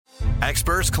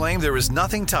Experts claim there is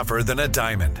nothing tougher than a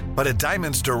diamond. But at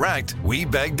Diamonds Direct, we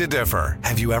beg to differ.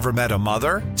 Have you ever met a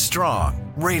mother?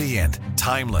 Strong, radiant,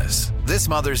 timeless. This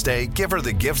Mother's Day, give her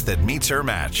the gift that meets her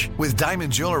match. With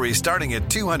diamond jewelry starting at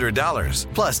 $200.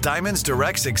 Plus Diamonds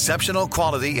Direct's exceptional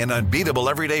quality and unbeatable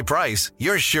everyday price,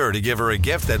 you're sure to give her a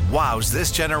gift that wows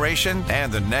this generation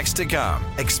and the next to come.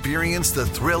 Experience the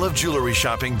thrill of jewelry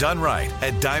shopping done right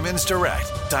at Diamonds Direct.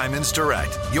 Diamonds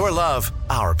Direct. Your love,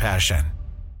 our passion.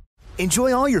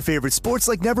 Enjoy all your favorite sports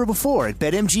like never before at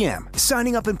BetMGM.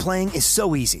 Signing up and playing is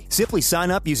so easy. Simply sign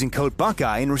up using code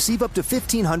Buckeye and receive up to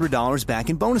 $1,500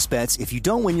 back in bonus bets if you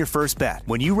don't win your first bet.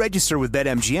 When you register with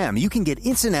BetMGM, you can get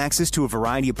instant access to a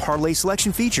variety of parlay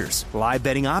selection features, live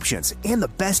betting options, and the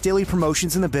best daily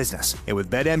promotions in the business. And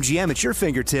with BetMGM at your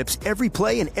fingertips, every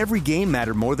play and every game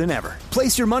matter more than ever.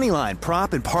 Place your moneyline,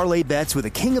 prop, and parlay bets with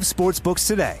the king of sportsbooks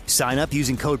today. Sign up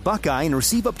using code Buckeye and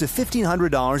receive up to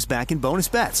 $1,500 back in bonus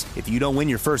bets if you don't win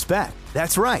your first bet.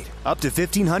 That's right, up to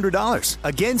 $1,500.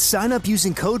 Again, sign up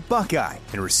using code Buckeye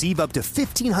and receive up to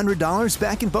 $1,500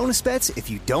 back in bonus bets if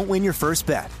you don't win your first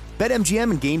bet. BetMGM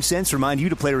and GameSense remind you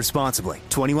to play responsibly.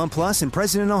 21 plus and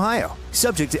present in Ohio.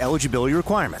 Subject to eligibility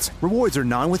requirements. Rewards are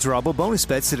non-withdrawable bonus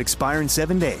bets that expire in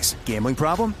 7 days. Gambling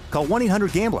problem? Call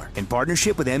 1-800-GAMBLER in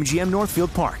partnership with MGM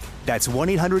Northfield Park. That's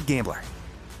 1-800-GAMBLER.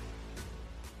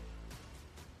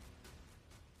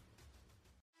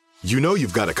 You know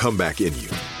you've got a comeback in you.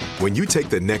 When you take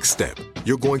the next step,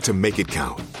 you're going to make it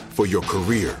count. For your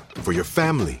career, for your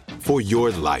family, for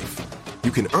your life. You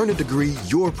can earn a degree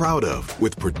you're proud of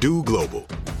with Purdue Global.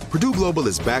 Purdue Global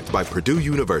is backed by Purdue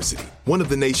University, one of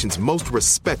the nation's most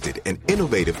respected and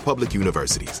innovative public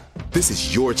universities. This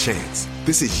is your chance.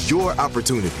 This is your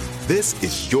opportunity. This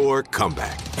is your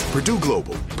comeback. Purdue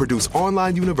Global, Purdue's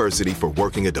online university for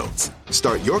working adults.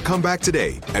 Start your comeback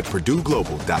today at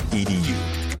purdueglobal.edu.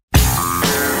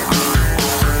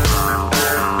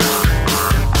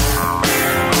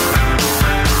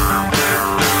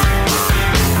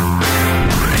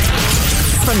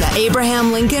 From the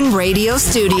Abraham Lincoln Radio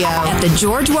Studio at the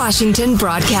George Washington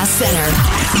Broadcast Center,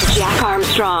 Jack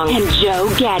Armstrong and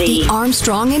Joe Getty. The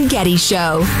Armstrong and Getty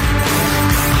Show.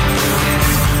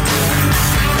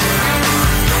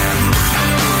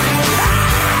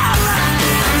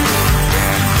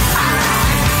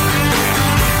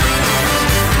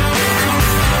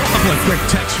 A quick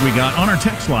text we got on our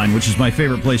text line, which is my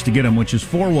favorite place to get them, which is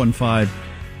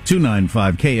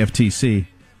 415-295-KFTC.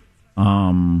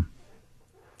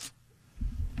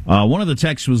 One of the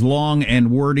texts was long and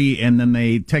wordy, and then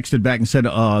they texted back and said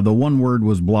the one word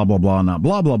was blah, blah, blah, not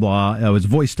blah, blah, blah. It was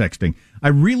voice texting. I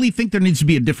really think there needs to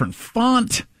be a different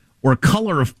font or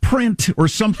color of print or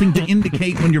something to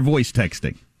indicate when you're voice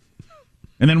texting.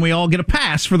 And then we all get a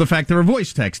pass for the fact they were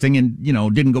voice texting and,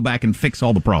 didn't go back and fix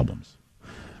all the problems.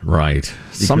 Right.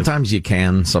 Sometimes you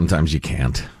can, sometimes you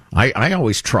can't. I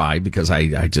always try because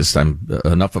I'm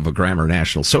enough of a grammar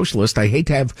National Socialist. I hate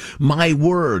to have my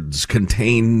words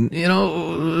contain,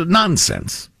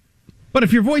 nonsense. But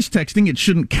if you're voice texting, it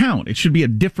shouldn't count. It should be a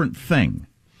different thing,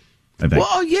 I think.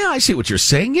 Well, yeah, I see what you're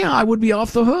saying. Yeah, I would be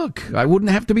off the hook. I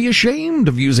wouldn't have to be ashamed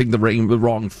of using the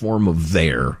wrong form of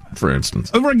there, for instance.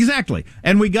 Exactly.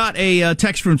 And we got a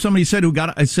text from somebody I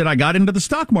got into the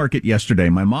stock market yesterday.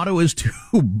 My motto is to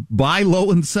buy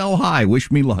low and sell high. Wish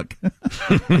me luck.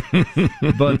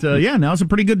 But now's a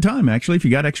pretty good time, actually, if you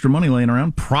got extra money laying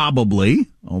around. Probably,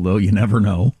 although you never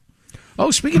know. Oh,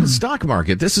 speaking of stock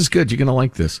market, this is good. You're going to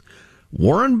like this.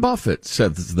 Warren Buffett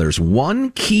said that there's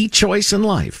one key choice in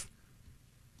life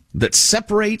that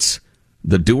separates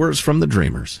the doers from the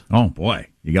dreamers. Oh, boy.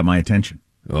 You got my attention.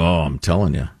 Oh, I'm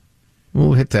telling you.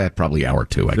 We'll hit that probably hour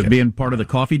two, I guess. Being part of the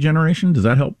coffee generation, does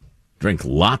that help? Drink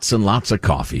lots and lots of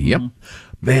coffee. Yep.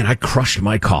 Man, I crushed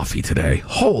my coffee today.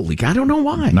 Holy God, I don't know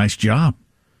why. Nice job.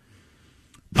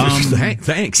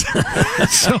 Thanks.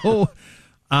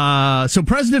 So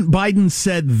President Biden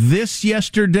said this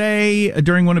yesterday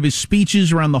during one of his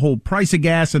speeches around the whole price of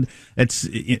gas, and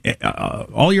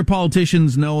all your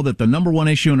politicians know that the number one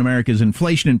issue in America is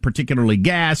inflation, and particularly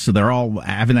gas. So they're all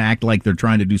having to act like they're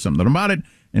trying to do something about it.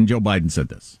 And Joe Biden said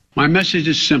this: my message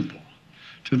is simple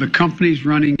to the companies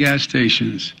running gas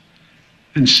stations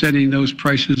and setting those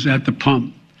prices at the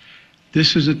pump.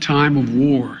 This is a time of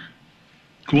war,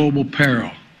 global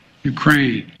peril,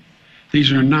 Ukraine.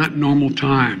 These are not normal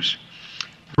times.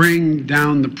 Bring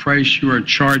down the price you are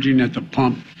charging at the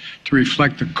pump to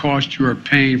reflect the cost you are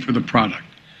paying for the product.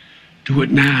 Do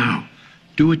it now.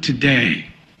 Do it today.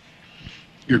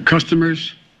 Your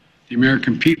customers, the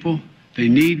American people, they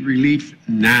need relief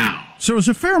now. So there's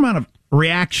a fair amount of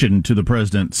reaction to the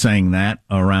president saying that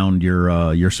around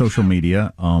your social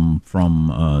media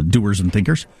from doers and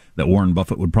thinkers that Warren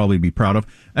Buffett would probably be proud of.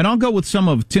 And I'll go with some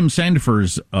of Tim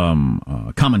Sandefur's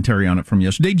commentary on it from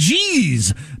yesterday.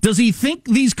 Geez, does he think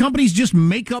these companies just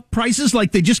make up prices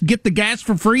like they just get the gas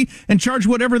for free and charge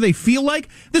whatever they feel like?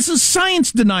 This is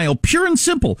science denial, pure and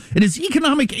simple. It is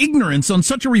economic ignorance on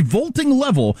such a revolting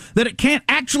level that it can't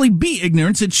actually be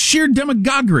ignorance. It's sheer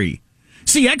demagoguery.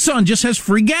 See, Exxon just has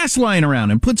free gas lying around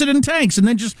and puts it in tanks and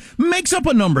then just makes up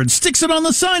a number and sticks it on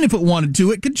the sign if it wanted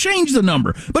to. It could change the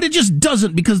number, but it just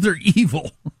doesn't because they're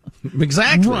evil.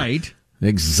 Exactly. Right.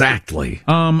 Exactly.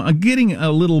 Getting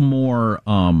a little more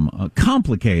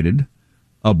complicated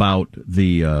about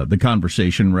the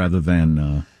conversation rather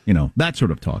than, that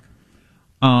sort of talk.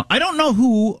 I don't know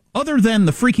who, other than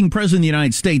the freaking president of the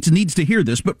United States, needs to hear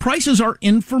this, but prices are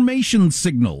information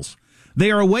signals. They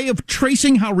are a way of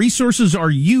tracing how resources are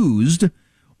used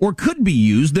or could be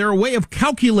used. They're a way of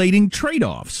calculating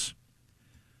trade-offs.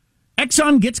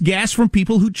 Exxon gets gas from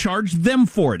people who charge them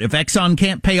for it. If Exxon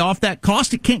can't pay off that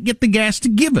cost, it can't get the gas to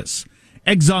give us.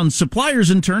 Exxon's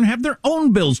suppliers, in turn, have their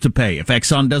own bills to pay. If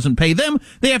Exxon doesn't pay them,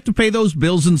 they have to pay those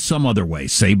bills in some other way,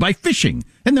 say by fishing,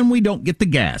 and then we don't get the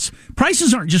gas.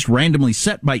 Prices aren't just randomly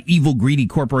set by evil, greedy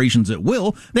corporations at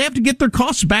will. They have to get their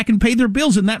costs back and pay their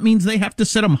bills, and that means they have to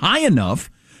set them high enough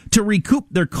to recoup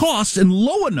their costs and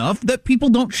low enough that people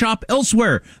don't shop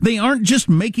elsewhere. They aren't just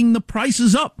making the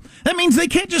prices up. That means they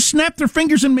can't just snap their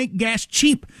fingers and make gas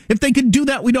cheap. If they could do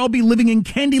that, we'd all be living in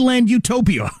Candyland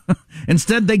utopia.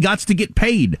 Instead, they got to get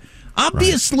paid.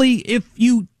 Obviously, right. if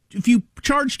you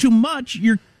charge too much,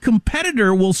 your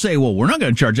competitor will say, well, we're not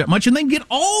going to charge that much, and then get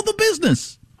all the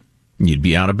business. You'd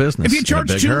be out of business. If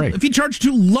you charge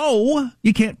too low,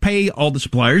 you can't pay all the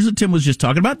suppliers that Tim was just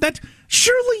talking about. That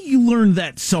surely you learned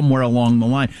that somewhere along the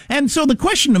line. And so the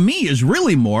question to me is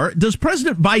really more, does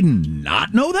President Biden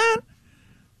not know that?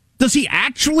 Does he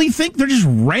actually think they're just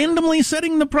randomly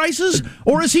setting the prices?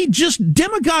 Or is he just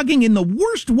demagoguing in the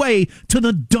worst way to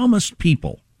the dumbest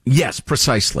people? Yes,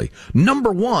 precisely.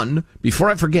 Number one,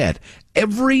 before I forget,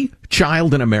 every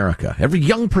child in America, every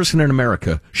young person in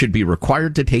America should be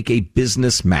required to take a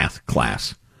business math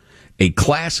class. A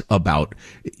class about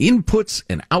inputs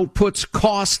and outputs,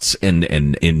 costs and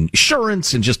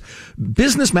insurance and just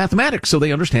business mathematics so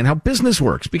they understand how business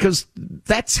works, because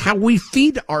that's how we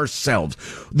feed ourselves.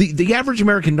 The average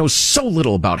American knows so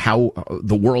little about how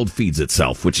the world feeds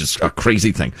itself, which is a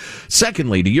crazy thing.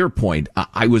 Secondly, to your point,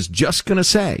 I was just going to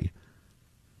say,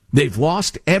 they've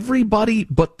lost everybody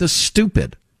but the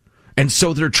stupid. And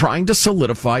so they're trying to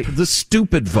solidify the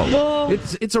stupid vote. Well,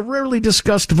 it's a rarely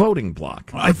discussed voting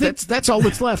block. I think that's all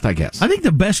that's left, I guess. I think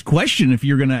the best question, if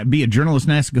you're going to be a journalist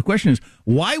and ask a question, is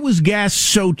why was gas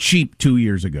so cheap 2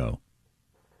 years ago?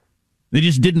 They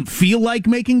just didn't feel like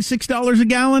making $6 a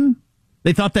gallon?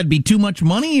 They thought that'd be too much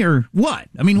money, or what?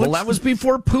 I mean, that was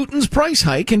before Putin's price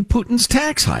hike and Putin's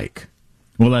tax hike.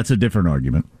 Well, that's a different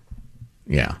argument.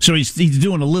 Yeah. So he's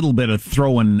doing a little bit of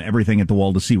throwing everything at the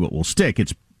wall to see what will stick.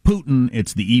 It's Putin,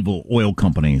 it's the evil oil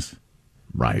companies.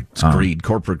 Right. It's greed,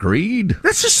 corporate greed.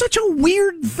 That's just such a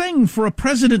weird thing for a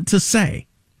president to say.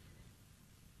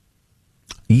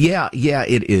 Yeah,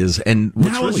 it is. And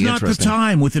what's now really is not the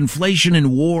time with inflation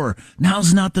and war.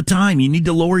 Now's not the time. You need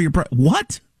to lower your price.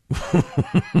 What?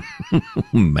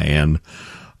 Man.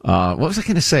 What was I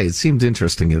going to say? It seemed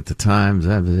interesting at the time.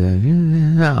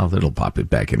 It'll pop it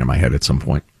back into my head at some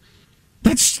point.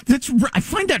 That's. I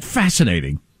find that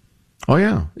fascinating. Oh,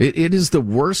 yeah. It is the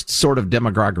worst sort of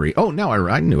demagoguery. Oh, no,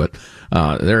 I knew it.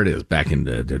 There it is, back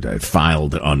in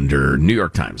filed under New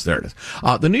York Times. There it is.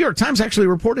 The New York Times actually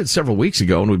reported several weeks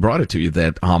ago, and we brought it to you,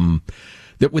 that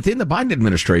within the Biden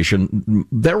administration,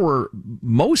 there were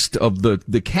most of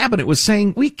the cabinet was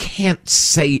saying, we can't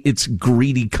say it's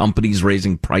greedy companies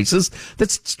raising prices.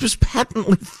 That's just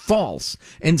patently false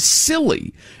and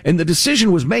silly. And the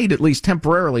decision was made, at least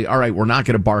temporarily, all right, we're not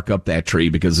going to bark up that tree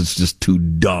because it's just too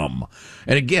dumb.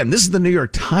 And again, this is the New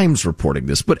York Times reporting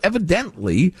this, but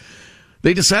evidently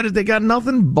they decided they got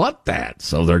nothing but that.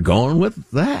 So they're going with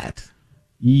that.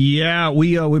 Yeah,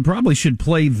 we probably should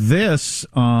play this.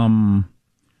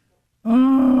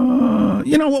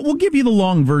 You know what? We'll give you the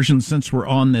long version since we're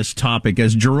on this topic,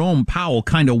 as Jerome Powell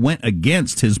kind of went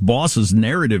against his boss's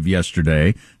narrative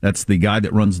yesterday. That's the guy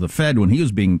that runs the Fed, when he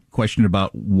was being questioned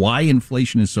about why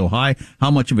inflation is so high, how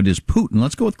much of it is Putin.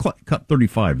 Let's go with cut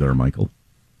 35 there, Michael.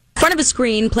 In front of a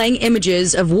screen playing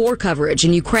images of war coverage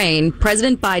in Ukraine,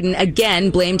 President Biden again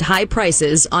blamed high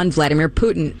prices on Vladimir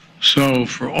Putin. So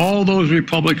for all those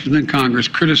Republicans in Congress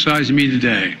criticizing me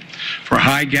today for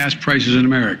high gas prices in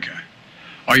America,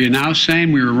 are you now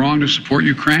saying we were wrong to support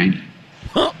Ukraine?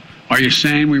 Are you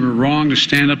saying we were wrong to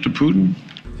stand up to Putin?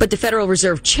 But the Federal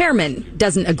Reserve chairman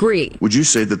doesn't agree. Would you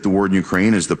say that the war in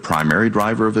Ukraine is the primary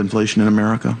driver of inflation in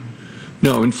America?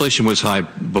 No, inflation was high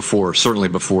before, certainly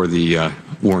before the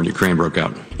war in Ukraine broke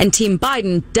out. And Team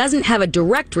Biden doesn't have a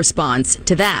direct response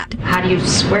to that. How do you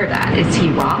square that? Is he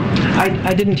wrong?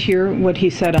 I didn't hear what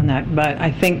he said on that, but I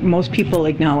think most people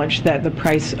acknowledge that the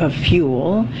price of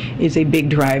fuel is a big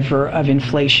driver of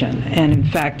inflation. And in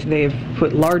fact, they've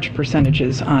put large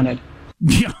percentages on it.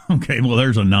 Yeah, okay. Well,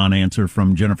 there's a non-answer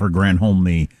from Jennifer Granholm,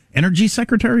 the energy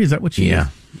secretary. Is that what she is?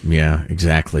 Yeah,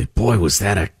 exactly. Boy, was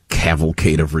that a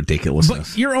cavalcade of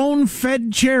ridiculousness. But your own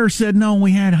Fed chair said, no,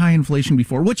 we had high inflation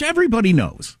before, which everybody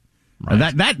knows.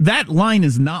 Right. That line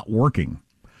is not working.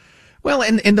 Well,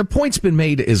 and the point's been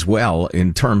made as well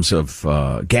in terms of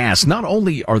gas. Not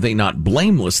only are they not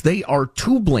blameless, they are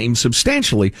to blame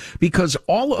substantially, because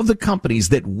all of the companies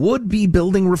that would be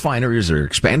building refineries or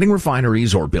expanding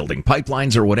refineries or building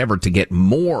pipelines or whatever to get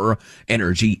more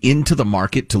energy into the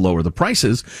market to lower the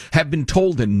prices have been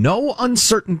told in no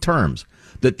uncertain terms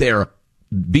that they're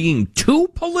being two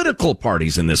political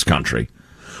parties in this country.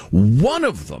 One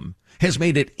of them has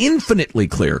made it infinitely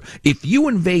clear, if you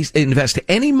invest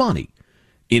any money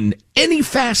in any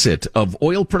facet of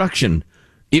oil production,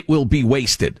 it will be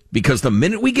wasted. Because the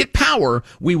minute we get power,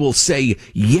 we will say,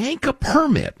 yank a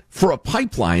permit for a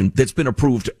pipeline that's been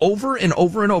approved over and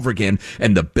over and over again,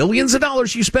 and the billions of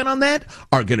dollars you spent on that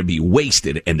are going to be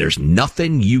wasted, and there's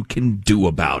nothing you can do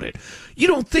about it. You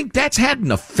don't think that's had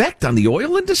an effect on the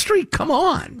oil industry? Come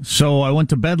on. So I went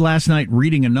to bed last night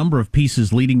reading a number of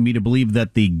pieces leading me to believe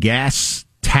that the gas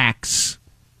tax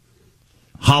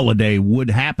holiday would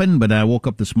happen, but I woke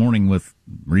up this morning with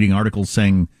reading articles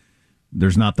saying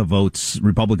there's not the votes,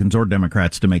 Republicans or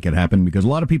Democrats, to make it happen, because a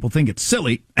lot of people think it's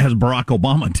silly, as Barack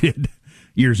Obama did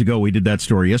years ago. We did that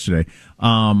story yesterday.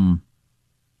 I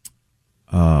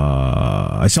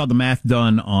saw the math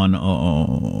done on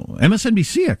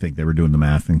MSNBC. I think they were doing the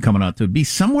math and coming out to be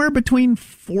somewhere between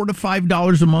 $4 to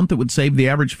 $5 a month. It would save the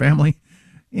average family.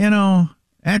 You know,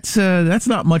 that's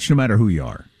not much, no matter who you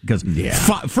are. Because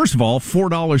first of all,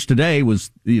 $4 today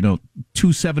was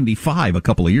 $2.75 a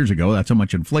couple of years ago. That's how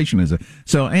much inflation is.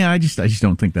 So I just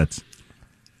don't think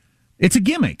it's a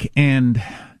gimmick. And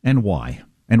why?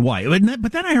 And why?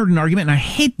 But then I heard an argument, and I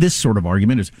hate this sort of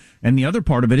argument. And the other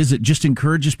part of it is it just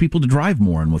encourages people to drive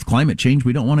more. And with climate change,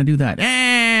 we don't want to do that.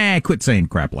 Quit saying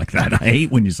crap like that. I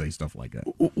hate when you say stuff like that.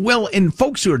 Well, and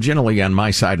folks who are generally on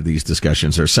my side of these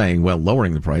discussions are saying, well,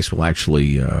 lowering the price will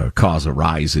actually cause a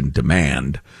rise in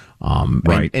demand.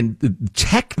 Right. And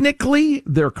technically,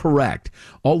 they're correct.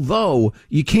 Although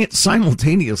you can't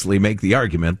simultaneously make the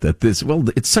argument that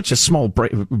it's such a small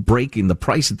break in the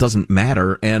price, it doesn't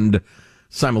matter. And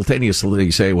simultaneously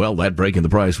say, well, that break in the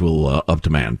price will up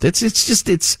demand.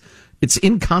 It's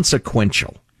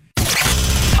inconsequential.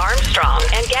 Armstrong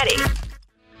and Getty.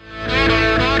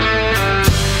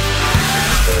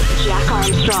 Jack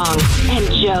Armstrong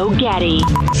and Joe Getty.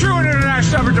 True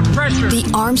international effort to pressure. The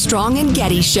Armstrong and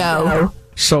Getty Show.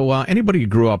 So anybody who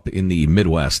grew up in the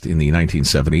Midwest in the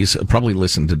 1970s probably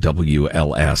listened to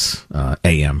WLS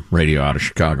AM radio out of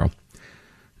Chicago.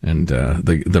 And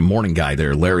the morning guy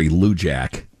there, Larry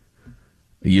Lujack,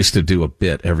 used to do a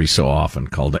bit every so often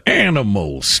called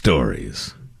Animal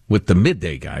Stories with the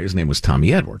midday guy. His name was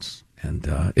Tommy Edwards. And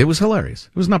it was hilarious.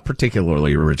 It was not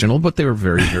particularly original, but they were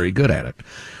very, very good at it.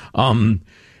 And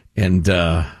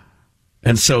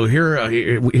so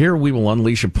here we will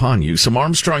unleash upon you some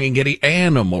Armstrong and Getty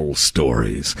animal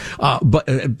stories. But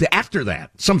after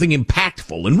that, something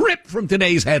impactful and ripped from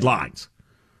today's headlines.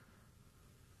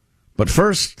 But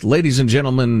first, ladies and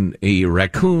gentlemen, a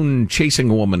raccoon chasing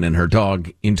a woman and her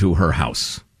dog into her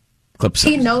house.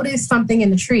 He noticed something in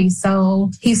the tree,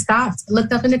 so he stopped,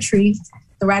 looked up in the tree.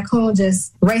 The raccoon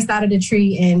just raced out of the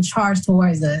tree and charged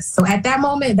towards us. So at that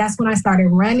moment, that's when I started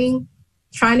running,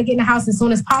 trying to get in the house as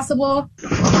soon as possible.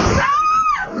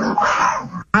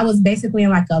 I was basically in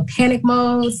like a panic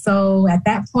mode. So at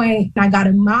that point, I got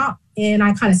a mop and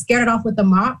I kind of scared it off with the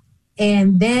mop.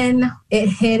 And then it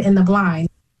hid in the blind.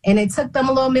 And it took them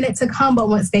a little minute to come, but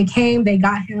once they came, they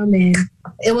got him, and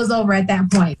it was over at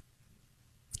that point.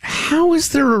 How is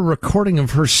there a recording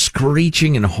of her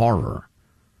screeching in horror?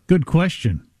 Good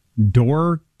question.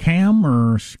 Door cam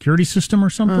or security system or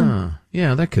something?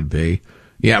 Yeah, that could be.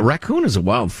 Yeah, raccoon is a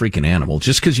wild freaking animal.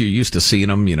 Just because you're used to seeing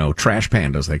them, trash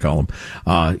pandas, they call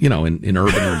them, in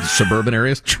urban or suburban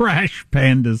areas. Trash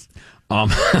pandas.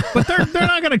 But they're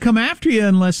not going to come after you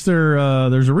unless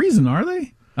there's a reason, are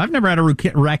they? I've never had a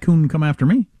raccoon come after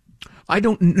me. I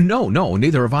don't know. No,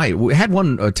 neither have I. We had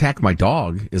one attack my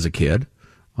dog as a kid.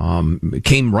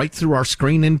 came right through our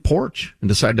screen-in porch and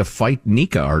decided to fight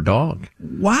Nika, our dog.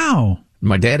 Wow.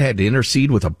 My dad had to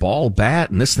intercede with a ball bat,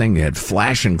 and this thing had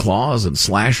flashing claws and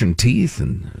slashing teeth,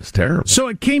 and it was terrible. So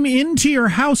it came into your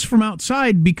house from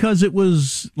outside because it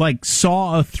was,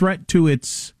 saw a threat to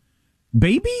its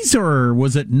babies, or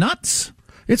was it nuts?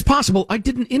 It's possible. I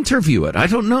didn't interview it. I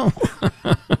don't know.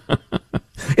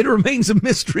 It remains a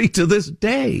mystery to this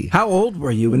day. How old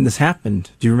were you when this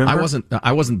happened? Do you remember?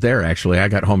 I wasn't there, actually. I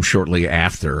got home shortly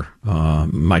after. I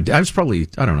was probably,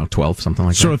 12, something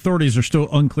like that. So authorities are still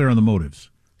unclear on the motives.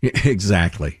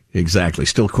 Exactly.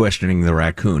 Still questioning the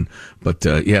raccoon. But,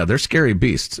 they're scary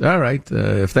beasts. All right,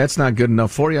 if that's not good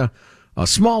enough for you, a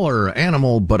smaller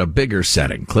animal but a bigger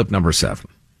setting. Clip number 7.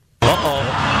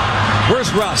 Uh-oh.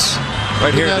 Where's Russ?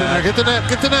 Right here. Get the net.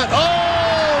 Oh!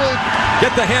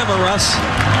 Get the hammer, Russ.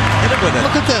 Hit it with it.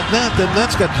 Look at that net. The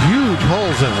net's got huge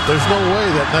holes in it. There's no way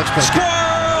that net's going to...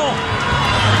 Squirrel!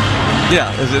 Yeah,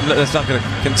 that's not going to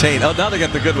contain... Oh, now they got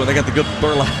the good one. They got the good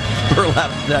burlap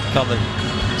net coming.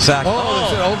 Sack.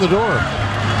 Oh, the door.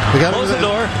 Close the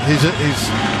door. He's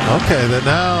okay, then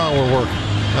now we're working.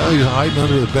 Now he's hiding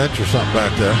under the bench or something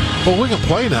back there. But we can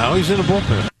play now. He's in a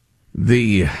bullpen.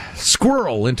 The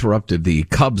squirrel interrupted the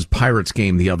Cubs-Pirates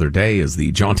game the other day as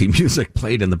the jaunty music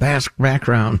played in the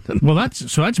background. Well,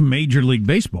 that's Major League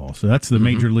Baseball. So that's the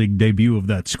Major League debut of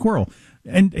that squirrel.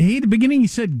 And at the beginning he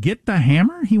said, "Get the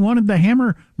hammer." He wanted the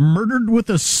hammer murdered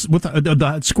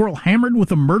the squirrel hammered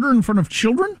with a murder in front of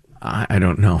children. I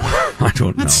don't know. I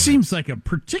don't know. That seems like a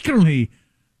particularly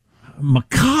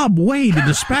macabre way to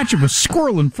dispatch of a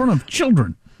squirrel in front of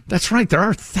children. That's right. There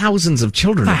are thousands of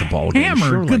children at the ball game. Hammer.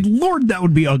 Surely. Good Lord, that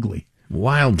would be ugly.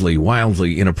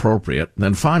 Wildly inappropriate.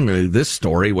 Then finally, this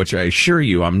story, which I assure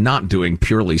you I'm not doing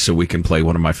purely so we can play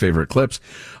one of my favorite clips.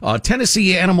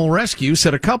 Tennessee Animal Rescue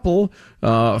said a couple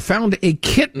found a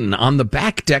kitten on the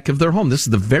back deck of their home. This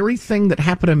is the very thing that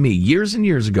happened to me years and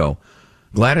years ago.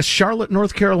 Gladys, Charlotte,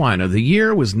 North Carolina. The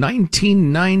year was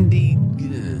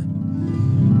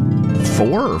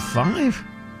 1994 or 5?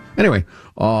 Anyway,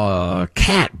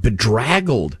 cat,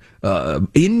 bedraggled,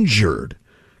 injured,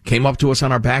 came up to us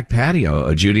on our back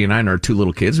patio. Judy and I and our 2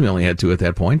 little kids, we only had 2 at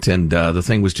that point, and the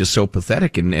thing was just so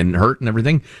pathetic and hurt and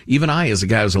everything. Even I, as a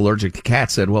guy who's allergic to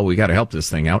cats, said, well, we got to help this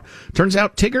thing out. Turns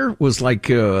out Tigger was like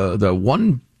the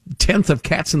 1/10 of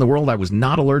cats in the world I was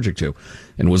not allergic to,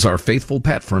 and was our faithful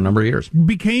pet for a number of years.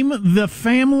 Became the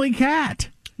family cat.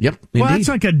 Yep, well, indeed. That's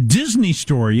like a Disney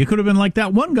story. You could have been like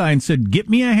that one guy and said, "Get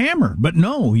me a hammer." But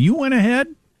no, you went ahead.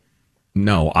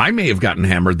 No, I may have gotten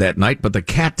hammered that night, but the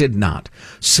cat did not.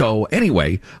 So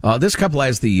anyway, this couple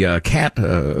has the cat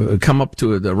come up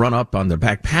to run up on their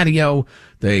back patio.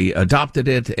 They adopted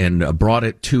it and brought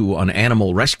it to an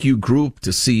animal rescue group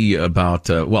to see about,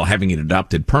 having it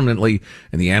adopted permanently.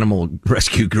 And the animal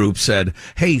rescue group said,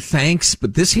 "Hey, thanks,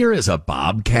 but this here is a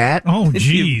bobcat." Oh,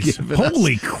 geez.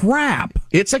 Holy crap.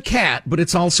 It's a cat, but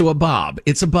it's also a bob.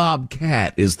 It's a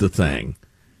bobcat is the thing.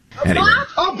 Anyway.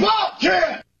 A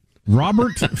bobcat!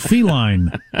 Robert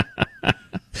Feline.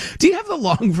 Do you have the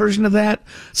long version of that?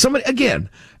 Somebody, again,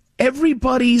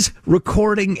 everybody's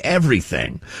recording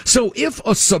everything. So if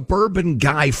a suburban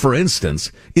guy, for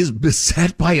instance, is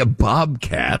beset by a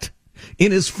bobcat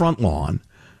in his front lawn,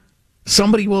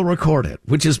 somebody will record it,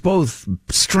 which is both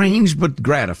strange but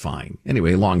gratifying.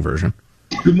 Anyway, long version.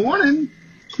 Good morning.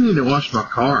 I need to wash my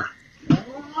car.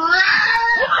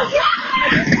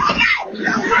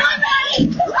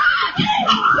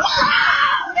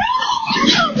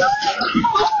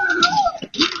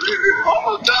 Oh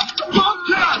my God, the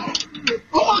bobcat!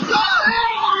 Oh my God!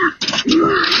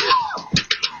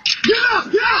 Get up!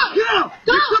 Go!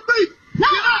 It's the beat! No!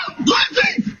 Get up!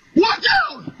 Lindsay! Watch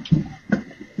out!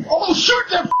 Oh, shoot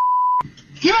that!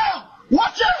 Get out!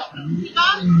 Watch out!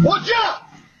 Watch out!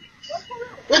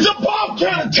 It's a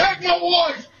bobcat! Attack my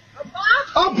wife!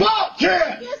 A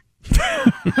bobcat!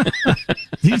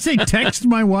 Did you say text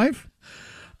my wife?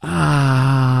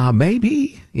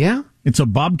 Maybe. Yeah. It's a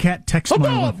bobcat text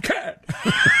my wife.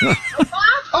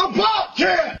 A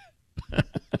bobcat!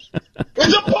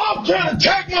 It's a bobcat!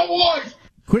 Attack my wife!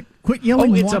 Quit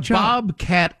yelling. Oh, it's watch a out.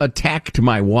 bobcat attacked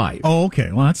my wife. Oh,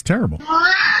 okay. Well, that's terrible.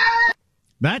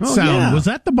 That sound, was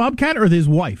that the bobcat or his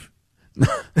wife?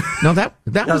 No, that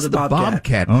was the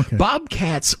bobcat. Okay.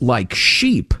 Bobcats, like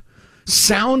sheep,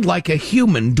 sound like a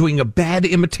human doing a bad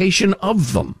imitation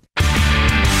of them.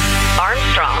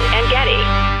 Armstrong and Getty.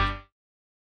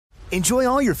 Enjoy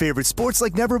all your favorite sports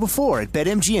like never before at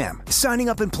BetMGM. Signing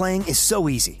up and playing is so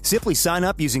easy. Simply sign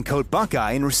up using code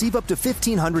Buckeye and receive up to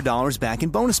 $1,500 back in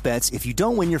bonus bets if you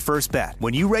don't win your first bet.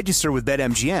 When you register with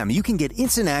BetMGM, you can get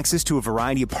instant access to a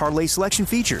variety of parlay selection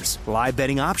features, live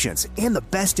betting options, and the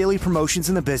best daily promotions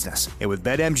in the business. And with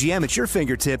BetMGM at your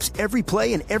fingertips, every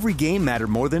play and every game matter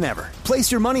more than ever.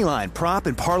 Place your moneyline, prop,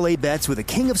 and parlay bets with the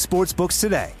king of sportsbooks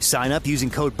today. Sign up using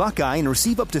code Buckeye and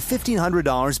receive up to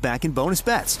 $1,500 back in bonus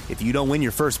bets if you don't win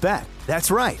your first bet.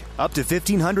 That's right, up to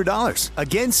 $1,500.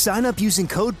 Again, sign up using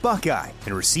code Buckeye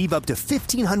and receive up to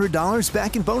 $1,500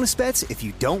 back in bonus bets if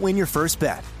you don't win your first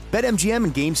bet. BetMGM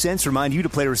and GameSense remind you to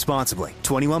play responsibly.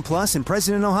 21 plus and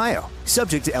present in Ohio.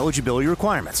 Subject to eligibility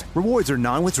requirements. Rewards are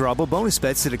non-withdrawable bonus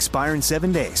bets that expire in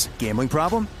 7 days. Gambling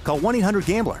problem? Call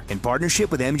 1-800-GAMBLER in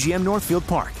partnership with MGM Northfield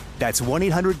Park. That's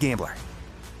 1-800-GAMBLER.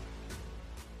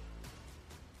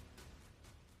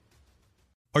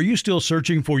 Are you still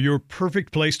searching for your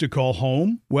perfect place to call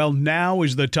home? Well, now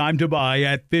is the time to buy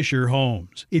at Fisher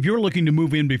Homes. If you're looking to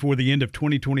move in before the end of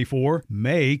 2024,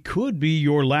 May could be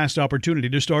your last opportunity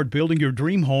to start building your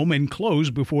dream home and close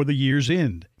before the year's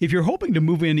end. If you're hoping to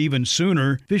move in even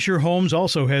sooner, Fisher Homes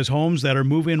also has homes that are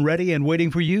move-in ready and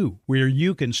waiting for you, where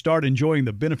you can start enjoying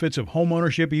the benefits of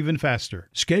homeownership even faster.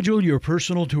 Schedule your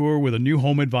personal tour with a new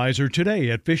home advisor today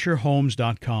at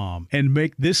FisherHomes.com and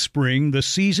make this spring the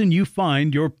season you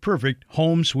find your perfect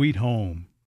home sweet home.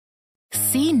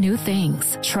 See new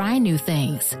things, try new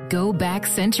things, go back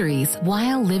centuries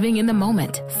while living in the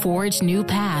moment, forge new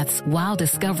paths while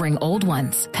discovering old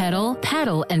ones, pedal,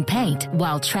 paddle, and paint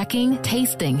while trekking,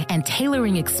 tasting, and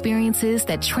tailoring experiences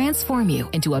that transform you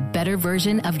into a better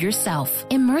version of yourself.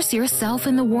 Immerse yourself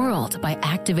in the world by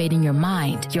activating your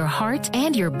mind, your heart,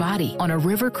 and your body on a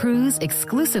river cruise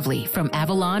exclusively from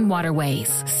Avalon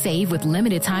Waterways. Save with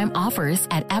limited time offers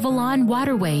at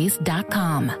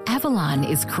AvalonWaterways.com. Avalon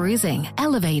is cruising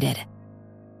elevated.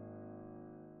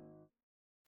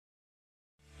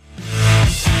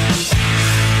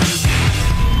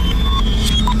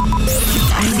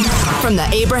 From the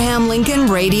Abraham Lincoln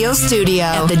Radio Studio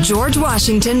at the George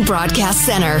Washington Broadcast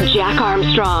Center, Jack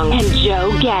Armstrong and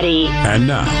Joe Getty. And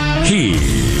now, here's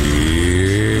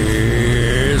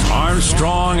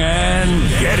Armstrong and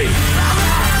Getty.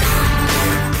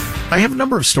 I have a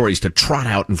number of stories to trot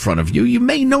out in front of you. You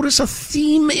may notice a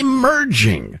theme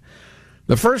emerging.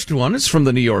 The first one is from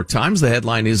the New York Times. The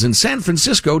headline is, in San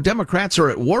Francisco, Democrats are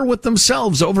at war with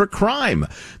themselves over crime.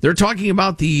 They're talking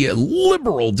about the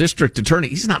liberal district attorney.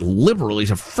 He's not liberal.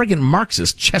 He's a friggin'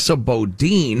 Marxist, Chesa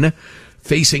Boudin,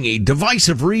 facing a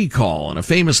divisive recall in a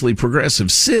famously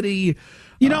progressive city.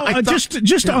 You know,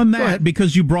 just on that,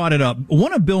 because you brought it up,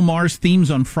 one of Bill Maher's themes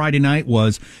on Friday night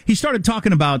was he started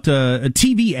talking about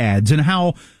TV ads and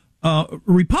how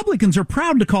Republicans are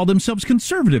proud to call themselves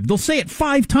conservative. They'll say it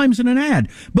 5 times in an ad,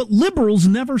 but liberals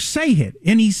never say it.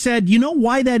 And he said, you know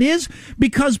why that is?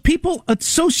 Because people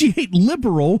associate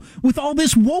liberal with all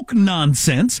this woke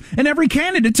nonsense, and every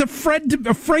candidate's afraid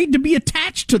to be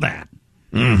attached to that.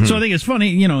 Mm-hmm. So I think it's funny,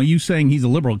 you know, you saying he's a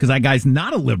liberal, because that guy's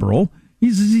not a liberal.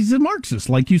 He's a Marxist,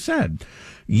 like you said.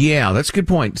 Yeah, that's a good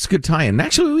point. It's a good tie-in.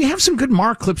 Actually, we have some good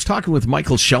Mark clips talking with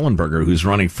Michael Schellenberger, who's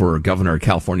running for governor of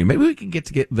California. Maybe we can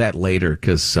get that later,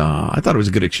 because I thought it was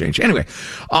a good exchange. Anyway,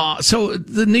 so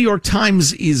the New York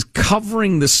Times is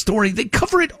covering the story. They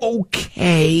cover it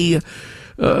okay.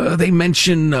 They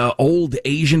mention old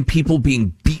Asian people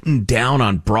being beaten down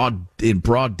in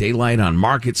broad daylight on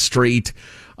Market Street.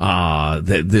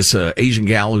 This Asian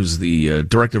gal who's the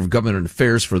director of government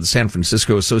affairs for the San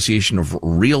Francisco Association of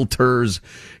Realtors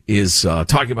is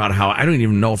talking about how I don't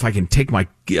even know if I can take my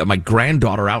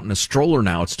granddaughter out in a stroller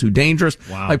now. It's too dangerous.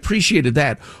 Wow. I appreciated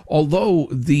that. Although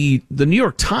the New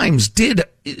York Times did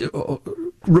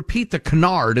repeat the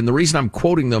canard, and the reason I'm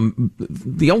quoting them,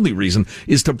 the only reason,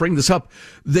 is to bring this up.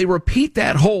 They repeat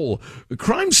that whole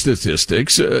crime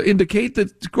statistics indicate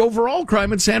that overall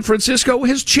crime in San Francisco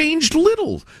has changed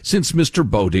little since Mr.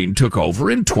 Boudin took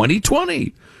over in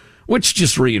 2020, which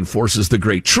just reinforces the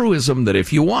great truism that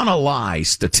if you want to lie,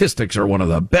 statistics are one of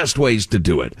the best ways to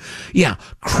do it. Yeah,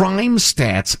 crime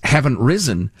stats haven't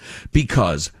risen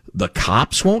because the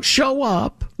cops won't show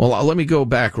up. Well, let me go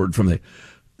backward from the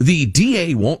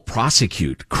DA won't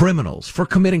prosecute criminals for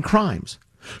committing crimes.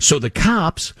 So the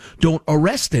cops don't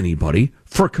arrest anybody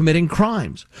for committing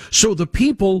crimes. So the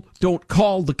people don't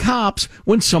call the cops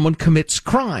when someone commits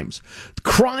crimes.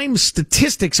 Crime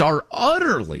statistics are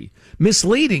utterly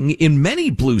misleading in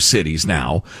many blue cities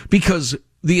now because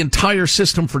the entire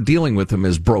system for dealing with them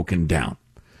is broken down.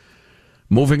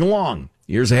 Moving along,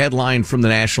 here's a headline from the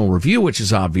National Review, which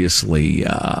is obviously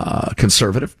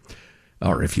conservative.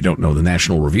 or if you don't know the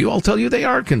National Review, I'll tell you they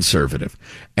are conservative.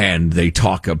 And they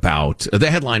talk about,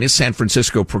 the headline is San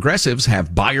Francisco progressives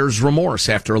have buyer's remorse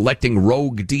after electing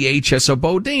rogue DHS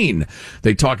Bodine.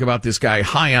 They talk about this guy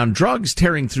high on drugs,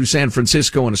 tearing through San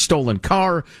Francisco in a stolen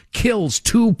car, kills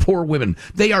 2 poor women.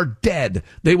 They are dead.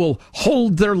 They will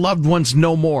hold their loved ones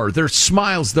no more. Their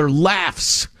smiles, their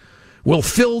laughs will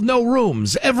fill no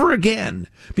rooms ever again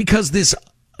because this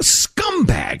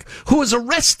scumbag who is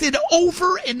arrested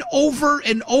over and over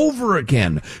and over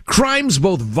again, crimes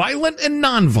both violent and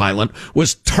nonviolent,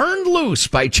 was turned loose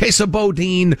by Chesa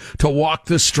Bodine to walk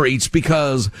the streets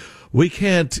because we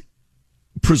can't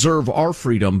preserve our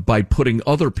freedom by putting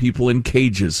other people in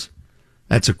cages.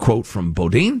 That's a quote from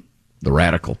Bodine, the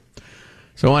radical.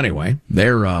 So anyway,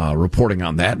 they're reporting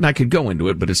on that, and I could go into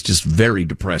it, but it's just very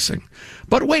depressing.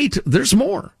 But wait, there's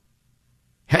more.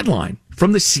 Headline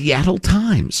from the Seattle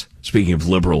Times, speaking of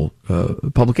liberal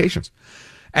publications.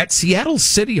 At Seattle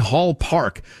City Hall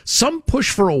Park, some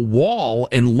push for a wall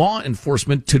and law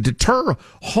enforcement to deter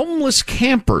homeless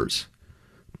campers.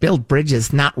 Build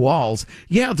bridges, not walls.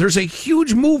 Yeah, there's a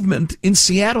huge movement in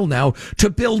Seattle now to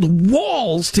build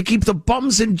walls to keep the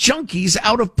bums and junkies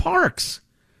out of parks.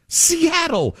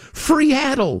 Seattle,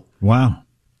 Freeattle. Wow.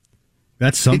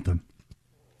 That's something.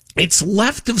 It's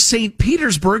left of St.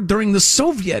 Petersburg during the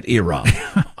Soviet era.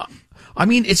 I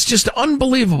mean, it's just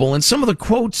unbelievable. And some of the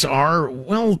quotes are,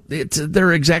 well,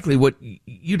 they're exactly what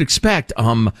you'd expect.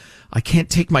 I can't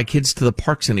take my kids to the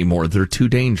parks anymore. They're too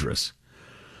dangerous.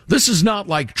 This is not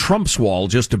like Trump's wall,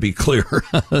 just to be clear,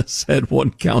 said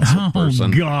one council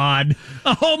person. Oh, God.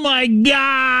 Oh, my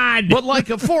God. But like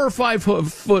a 4 or 5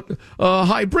 foot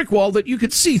high brick wall that you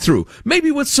could see through,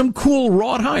 maybe with some cool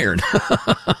wrought iron.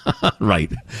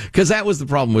 Right. Because that was the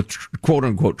problem with, quote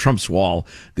unquote, Trump's wall,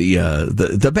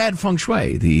 the bad feng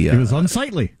shui. It was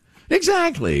unsightly.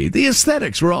 Exactly. The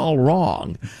aesthetics were all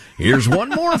wrong. Here's one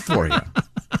more for you.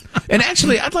 And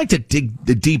actually, I'd like to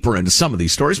dig deeper into some of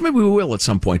these stories. Maybe we will at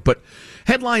some point. But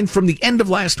headline from the end of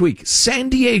last week, San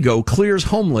Diego clears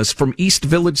homeless from East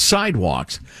Village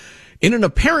sidewalks. In an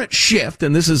apparent shift,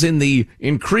 and this is in the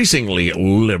increasingly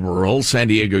liberal San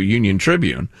Diego Union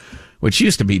Tribune, which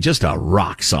used to be just a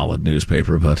rock-solid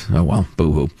newspaper, but, oh well,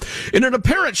 boo-hoo. In an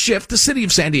apparent shift, the city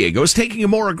of San Diego is taking a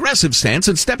more aggressive stance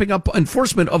and stepping up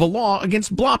enforcement of a law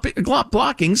against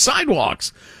blocking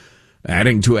sidewalks.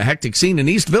 Adding to a hectic scene in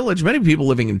East Village, many people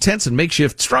living in tents and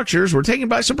makeshift structures were taken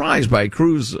by surprise by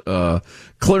crews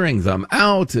clearing them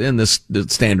out and the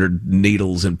standard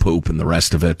needles and poop and the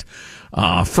rest of it.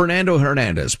 Fernando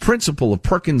Hernandez, principal of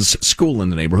Perkins School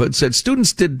in the neighborhood, said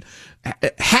students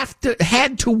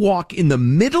had to walk in the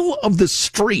middle of the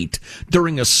street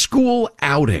during a school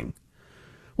outing.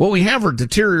 What we have are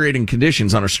deteriorating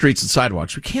conditions on our streets and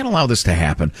sidewalks. We can't allow this to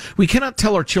happen. We cannot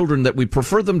tell our children that we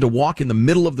prefer them to walk in the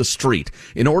middle of the street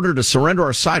in order to surrender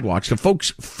our sidewalks to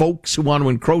folks who want to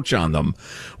encroach on them.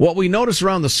 What we notice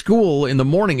around the school in the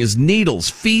morning is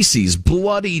needles, feces,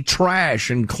 bloody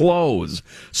trash, and clothes.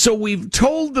 So we've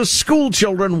told the school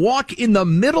children walk in the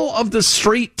middle of the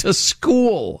street to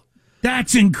school.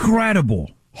 That's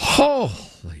incredible.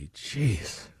 Holy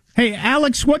jeez. Hey,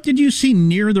 Alex, what did you see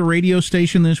near the radio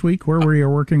station this week? Where were you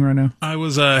working right now? I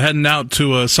was heading out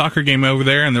to a soccer game over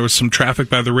there, and there was some traffic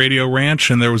by the radio ranch,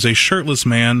 and there was a shirtless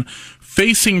man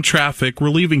facing traffic,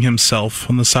 relieving himself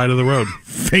on the side of the road.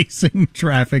 Facing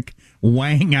traffic,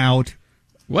 weighing out.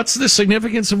 What's the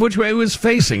significance of which way he was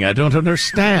facing? I don't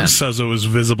understand. It says it was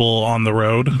visible on the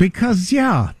road. Because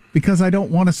I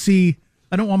don't want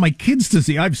my kids to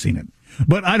see. I've seen it.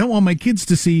 But I don't want my kids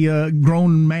to see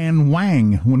grown man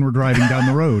Wang when we're driving down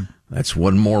the road. That's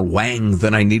one more Wang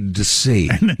than I needed to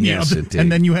see. Yes, indeed. And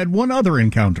then you had one other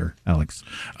encounter, Alex.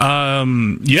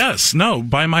 Yes. No,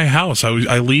 by my house.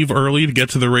 I leave early to get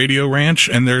to the radio ranch,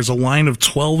 and there's a line of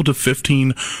 12 to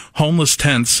 15 homeless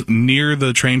tents near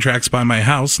the train tracks by my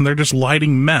house, and they're just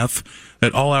lighting meth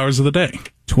at all hours of the day.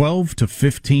 12 to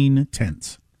 15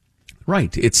 tents.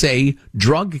 Right. It's a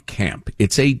drug camp.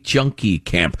 It's a junkie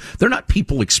camp. They're not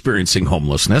people experiencing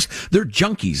homelessness. They're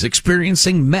junkies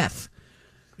experiencing meth.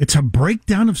 It's a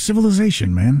breakdown of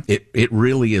civilization, man. It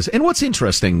really is. And what's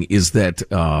interesting is that,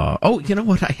 you know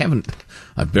what?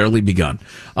 I've barely begun.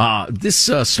 This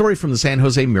story from the San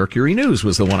Jose Mercury News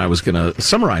was the one I was going to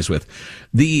summarize with.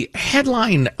 The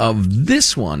headline of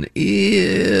this one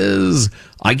is,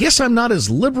 I guess I'm not as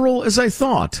liberal as I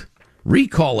thought.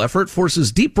 Recall effort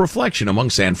forces deep reflection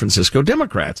among San Francisco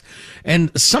Democrats.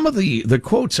 And some of the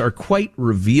quotes are quite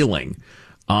revealing.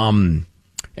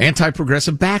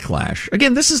 Anti-progressive backlash.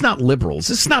 Again, this is not liberals.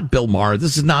 This is not Bill Maher.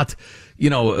 This is not,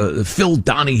 Phil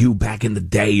Donahue back in the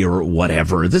day or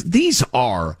whatever. These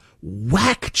are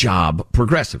whack job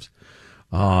progressives.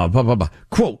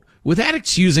 Quote, with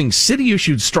addicts using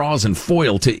city-issued straws and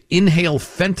foil to inhale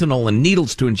fentanyl and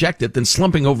needles to inject it, then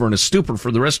slumping over in a stupor for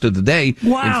the rest of the day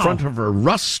in front of her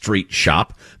Russ Street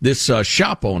shop, this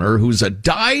shop owner, who's a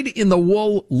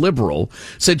dyed-in-the-wool liberal,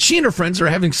 said she and her friends are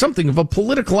having something of a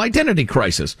political identity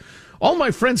crisis. All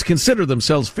my friends consider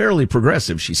themselves fairly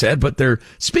progressive, she said, but they're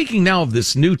speaking now of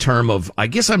this new term of, I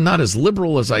guess I'm not as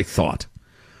liberal as I thought.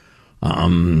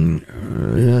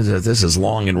 This is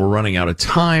long and we're running out of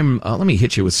time. Let me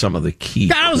hit you with some of the key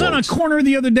quotes. I was on a corner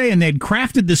the other day and they'd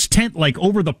crafted this tent like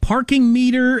over the parking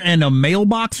meter and a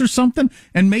mailbox or something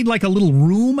and made like a little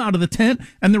room out of the tent.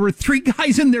 And there were 3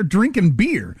 guys in there drinking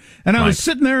beer. And I was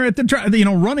sitting there at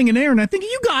the, running an air and I think,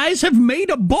 you guys have made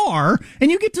a bar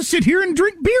and you get to sit here and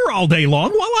drink beer all day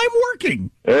long while I'm working.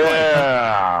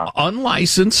 Yeah.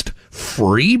 Unlicensed,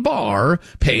 free bar,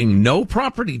 paying no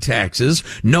property taxes,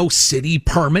 no city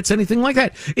permits, anything like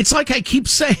that. It's like I keep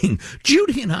saying,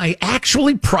 Judy and I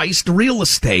actually priced real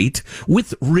estate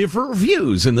with river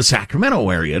views in the Sacramento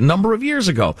area a number of years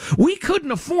ago. We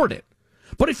couldn't afford it.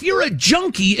 But if you're a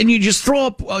junkie and you just throw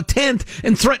up a tent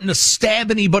and threaten to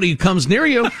stab anybody who comes near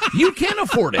you, you can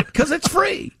afford it because it's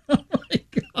free. Oh, my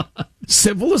God.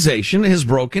 Civilization has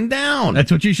broken down.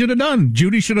 That's what you should have done.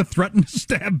 Judy should have threatened to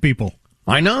stab people.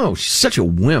 I know. She's such a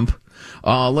wimp.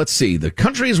 Let's see. The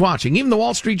country is watching. Even the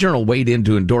Wall Street Journal weighed in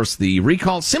to endorse the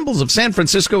recall. Symbols of San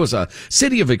Francisco as a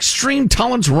city of extreme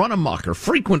tolerance, run amok, or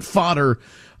frequent fodder,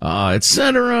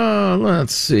 etc.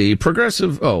 Let's see.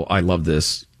 Progressive. Oh, I love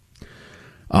this.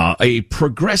 A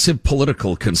progressive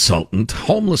political consultant,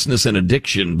 homelessness and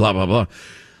addiction, blah, blah, blah.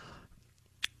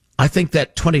 I think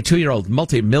that 22-year-old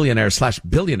multimillionaire /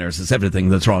 billionaire says everything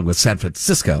that's wrong with San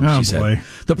Francisco, she said.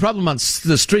 The problem on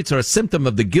the streets are a symptom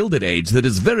of the Gilded Age that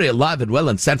is very alive and well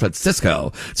in San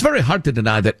Francisco. It's very hard to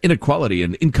deny that inequality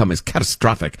in income is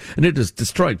catastrophic, and it has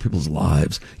destroyed people's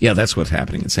lives. Yeah, that's what's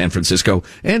happening in San Francisco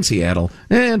and Seattle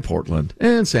and Portland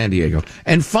and San Diego.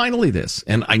 And finally this,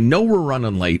 and I know we're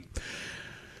running late,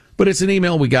 but it's an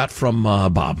email we got from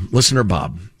Bob, listener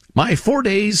Bob. My 4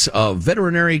 days of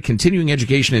veterinary continuing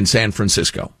education in San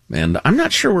Francisco. And I'm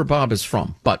not sure where Bob is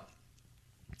from, but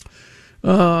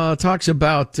talks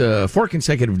about 4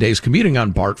 consecutive days commuting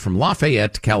on BART from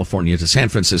Lafayette, California to San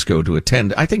Francisco to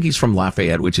attend. I think he's from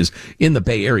Lafayette, which is in the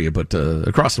Bay Area, but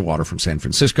across the water from San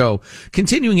Francisco.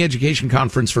 Continuing education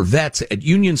conference for vets at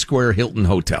Union Square Hilton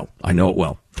Hotel. I know it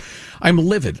well. I'm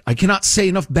livid. I cannot say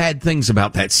enough bad things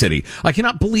about that city. I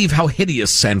cannot believe how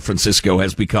hideous San Francisco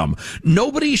has become.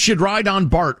 Nobody should ride on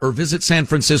BART or visit San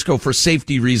Francisco for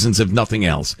safety reasons, if nothing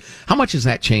else. How much has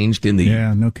that changed in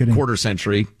the quarter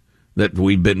century that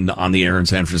we've been on the air in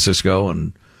San Francisco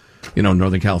and,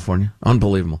 Northern California?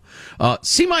 Unbelievable.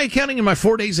 See my accounting in my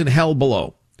 4 days in hell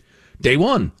below. Day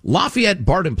 1, Lafayette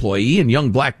BART employee and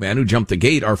young black man who jumped the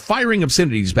gate are firing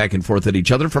obscenities back and forth at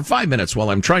each other for 5 minutes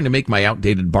while I'm trying to make my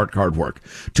outdated BART card work.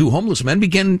 2 homeless men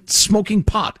begin smoking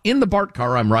pot in the BART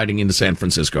car I'm riding into San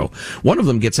Francisco. One of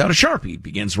them gets out a Sharpie,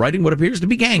 begins writing what appears to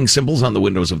be gang symbols on the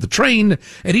windows of the train.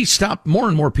 At each stop, more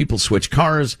and more people switch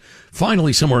cars.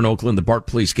 Finally, somewhere in Oakland, the BART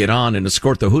police get on and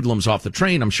escort the hoodlums off the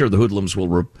train. I'm sure the hoodlums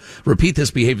will repeat this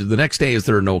behavior the next day as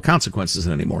there are no consequences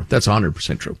anymore. That's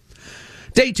 100% true.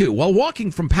 Day 2, while walking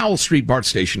from Powell Street BART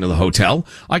station to the hotel,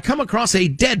 I come across a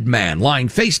dead man lying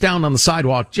face down on the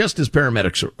sidewalk just as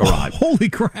paramedics arrive. Holy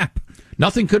crap.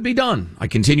 Nothing could be done. I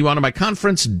continue on to my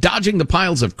conference, dodging the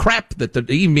piles of crap that the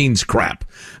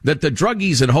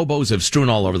druggies and hobos have strewn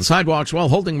all over the sidewalks while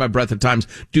holding my breath at times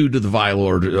due to the vile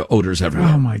odors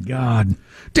everywhere. Oh, my God.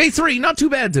 Day 3, not too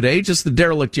bad today. Just the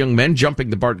derelict young men jumping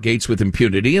the BART gates with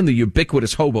impunity and the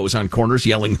ubiquitous hobos on corners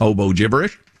yelling hobo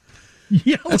gibberish.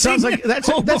 That sounds like that's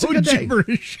a good day.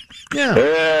 Gibberish.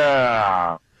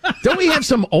 Yeah. Don't we have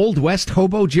some Old West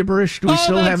hobo gibberish? Do we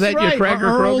still have that in your Cracker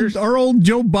Krogers? Our old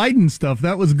Joe Biden stuff.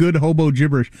 That was good hobo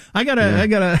gibberish. I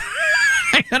gotta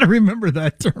remember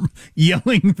that term.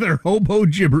 Yelling their hobo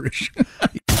gibberish.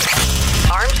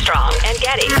 Armstrong and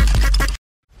Getty.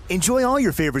 Enjoy all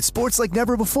your favorite sports like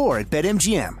never before at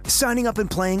BetMGM. Signing up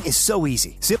and playing is so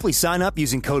easy. Simply sign up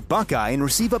using code Buckeye and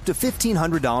receive up to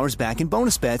 $1,500 back in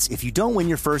bonus bets if you don't win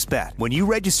your first bet. When you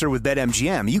register with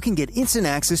BetMGM, you can get instant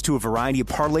access to a variety of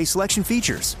parlay selection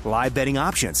features, live betting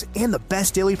options, and the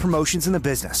best daily promotions in the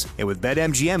business. And with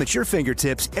BetMGM at your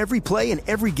fingertips, every play and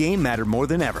every game matter more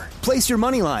than ever. Place your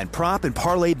moneyline, prop, and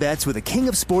parlay bets with the king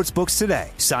of sportsbooks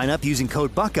today. Sign up using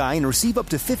code Buckeye and receive up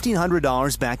to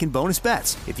 $1,500 back in bonus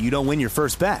bets if you don't win your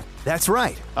first bet. That's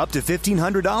right, up to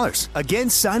 $1,500. Again,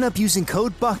 sign up using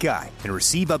code Buckeye and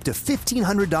receive up to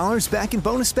 $1,500 back in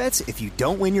bonus bets if you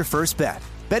don't win your first bet.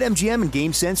 BetMGM and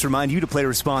GameSense remind you to play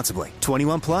responsibly.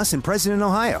 21 plus and present in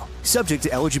Ohio. Subject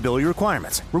to eligibility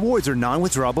requirements. Rewards are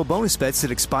non-withdrawable bonus bets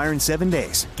that expire in 7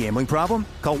 days. Gambling problem?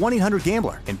 Call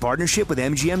 1-800-GAMBLER in partnership with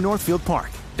MGM Northfield Park.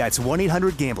 That's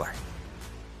 1-800-GAMBLER.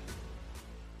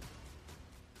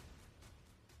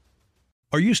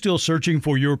 Are you still searching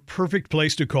for your perfect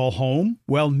place to call home?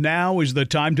 Well, now is the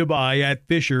time to buy at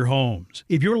Fisher Homes.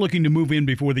 If you're looking to move in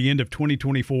before the end of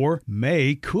 2024,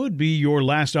 May could be your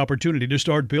last opportunity to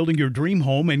start building your dream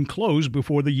home and close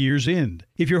before the year's end.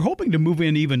 If you're hoping to move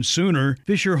in even sooner,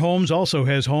 Fisher Homes also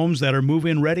has homes that are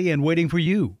move-in ready and waiting for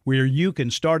you, where you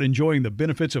can start enjoying the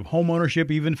benefits of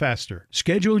homeownership even faster.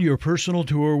 Schedule your personal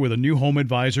tour with a new home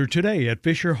advisor today at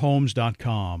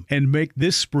FisherHomes.com and make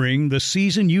this spring the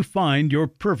season you find your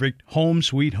perfect home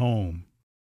sweet home.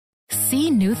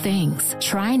 See new things,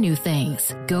 try new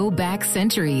things, go back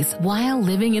centuries while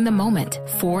living in the moment,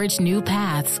 forge new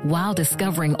paths while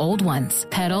discovering old ones,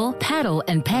 pedal, paddle,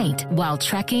 and paint while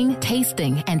trekking,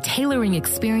 tasting, and tailoring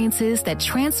experiences that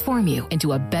transform you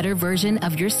into a better version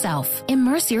of yourself.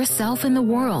 Immerse yourself in the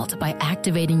world by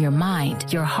activating your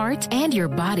mind, your heart, and your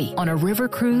body on a river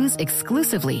cruise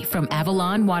exclusively from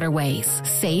Avalon Waterways.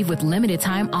 Save with limited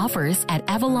time offers at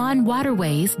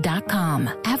AvalonWaterways.com.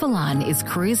 Avalon is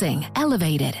cruising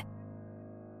elevated.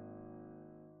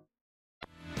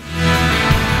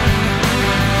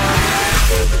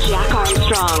 Jack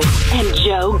Armstrong and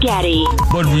Joe Getty.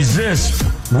 But resist,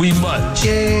 we must.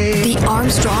 The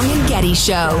Armstrong and Getty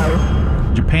Show.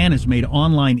 Japan has made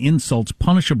online insults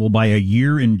punishable by a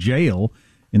year in jail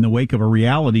in the wake of a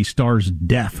reality star's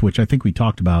death, which I think we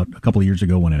talked about a couple of years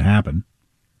ago when it happened.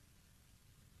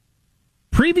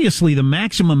 Previously, the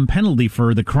maximum penalty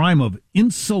for the crime of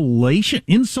insultation,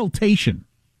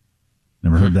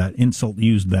 never heard that insult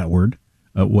used that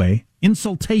way.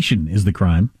 Insultation is the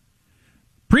crime.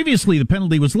 Previously, the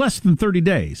penalty was less than 30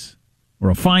 days, or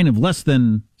a fine of less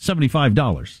than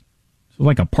 $75. So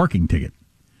like a parking ticket.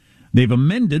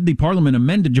 The parliament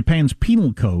amended Japan's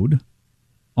penal code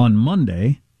on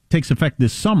Monday, takes effect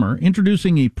this summer,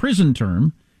 introducing a prison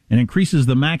term and increases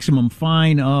the maximum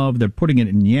fine of, they're putting it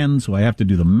in yen, so I have to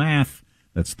do the math.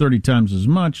 That's 30 times as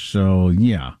much, so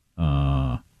yeah.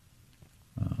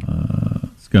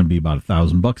 It's going to be about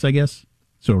 $1,000, I guess.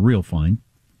 So a real fine.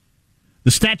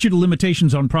 The statute of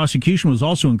limitations on prosecution was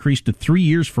also increased to 3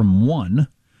 years from 1.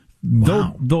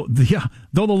 Wow. Though the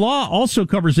law also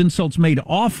covers insults made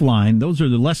offline, those are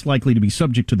the less likely to be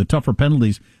subject to the tougher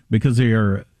penalties because they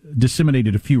are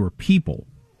disseminated to fewer people.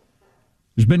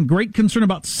 There's been great concern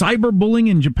about cyberbullying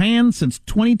in Japan since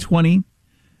 2020,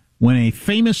 when a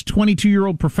famous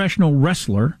 22-year-old professional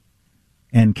wrestler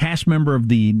and cast member of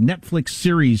the Netflix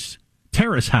series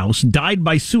Terrace House died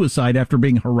by suicide after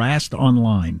being harassed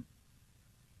online.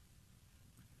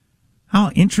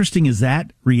 How interesting is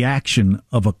that reaction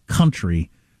of a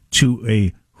country to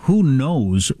a who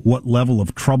knows what level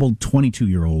of troubled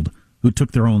 22-year-old who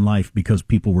took their own life because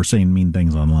people were saying mean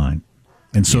things online?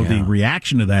 And so the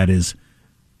reaction to that is,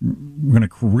 we're going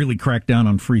to really crack down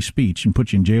on free speech and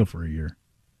put you in jail for a year.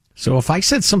 So if I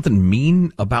said something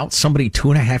mean about somebody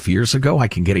 2.5 years ago, I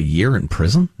can get a year in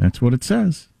prison? That's what it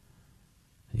says.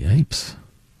 Yipes.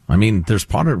 I mean, there's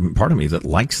part of me that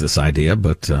likes this idea,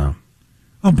 but... the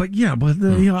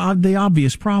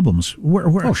obvious problems.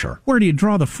 Where do you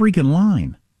draw the freaking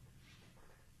line?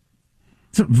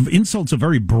 Insult's a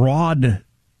very broad...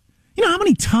 You know how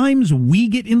many times we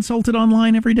get insulted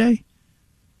online every day?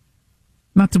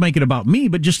 Not to make it about me,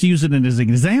 but just to use it as an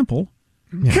example.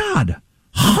 Yeah. God,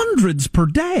 hundreds per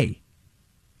day.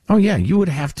 Oh, yeah, you would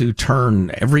have to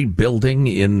turn every building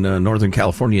in Northern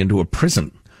California into a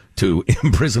prison to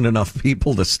imprison enough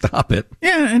people to stop it.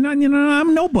 Yeah, and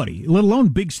I'm nobody, let alone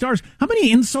big stars. How many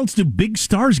insults do big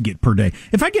stars get per day?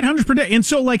 If I get hundreds per day, and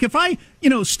so like if I,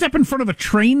 step in front of a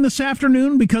train this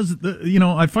afternoon because,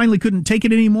 I finally couldn't take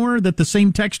it anymore, that the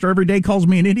same texter every day calls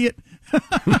me an idiot,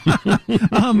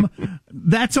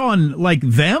 that's on, like,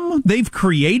 them. They've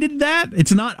created that.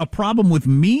 It's not a problem with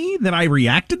me that I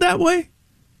reacted that way.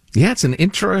 Yeah, it's an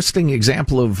interesting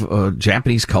example of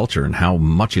Japanese culture and how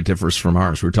much it differs from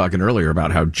ours. We were talking earlier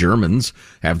about how Germans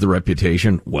have the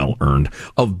reputation, well earned,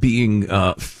 of being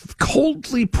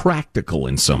coldly practical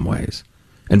in some ways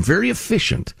and very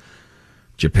efficient.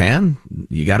 Japan,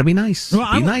 you got to be nice.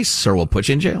 Well, be nice, or we'll put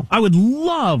you in jail. I would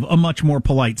love a much more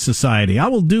polite society. I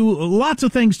will do lots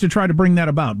of things to try to bring that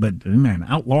about. But, man,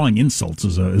 outlawing insults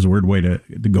is a weird way to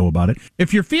go about it.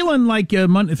 If you're feeling like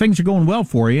things are going well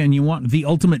for you and you want the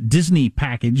ultimate Disney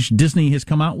package, Disney has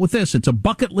come out with this. It's a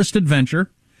bucket list adventure.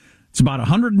 It's about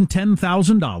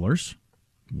 $110,000.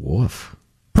 Woof.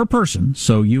 Per person.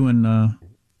 So you and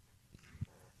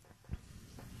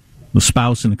The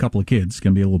spouse and a couple of kids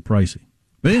can be a little pricey.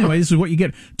 But anyway, this is what you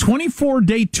get.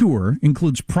 24-day tour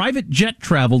includes private jet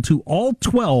travel to all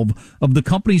 12 of the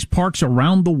company's parks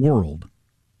around the world.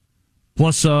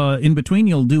 Plus, in between,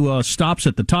 you'll do stops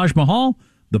at the Taj Mahal,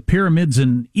 the pyramids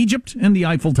in Egypt, and the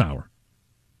Eiffel Tower.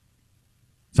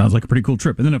 Sounds like a pretty cool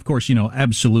trip. And then, of course,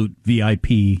 absolute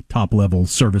VIP top-level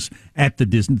service at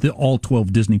all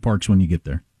 12 Disney parks when you get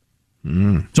there.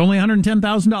 It's only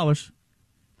 $110,000.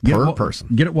 Per person.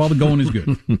 Get it while the going is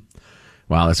good.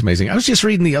 Wow, that's amazing. I was just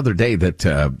reading the other day that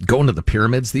going to the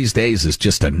pyramids these days is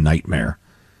just a nightmare.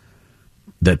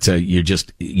 That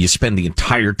you spend the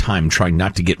entire time trying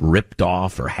not to get ripped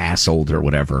off or hassled or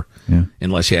whatever,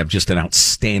 unless you have just an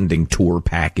outstanding tour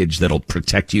package that'll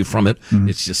protect you from it. Mm-hmm.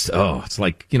 It's just, it's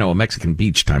like, a Mexican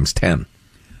beach times 10.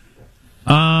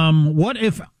 What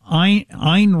if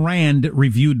Ayn Rand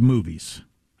reviewed movies?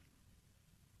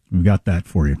 We've got that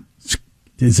for you.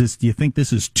 Do you think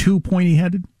this is too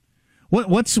pointy-headed?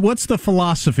 What's the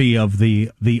philosophy of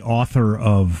the author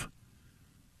of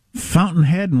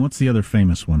Fountainhead, and what's the other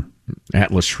famous one?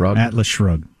 Atlas Shrugged. Atlas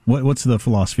Shrugged. What's the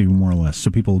philosophy, more or less,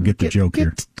 so people get the joke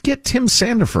here? Get Tim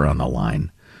Sandifer on the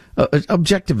line.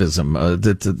 Objectivism.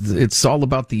 It's all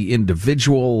about the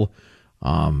individual,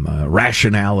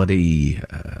 rationality.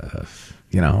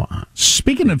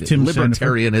 Speaking of Tim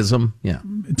libertarianism,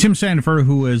 Tim Sandifer,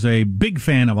 who is a big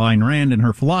fan of Ayn Rand and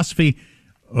her philosophy,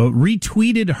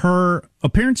 retweeted her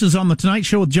appearances on the Tonight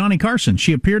Show with Johnny Carson.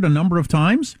 She appeared a number of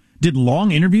times. Did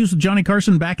long interviews with Johnny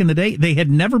Carson back in the day. They had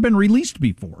never been released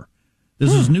before.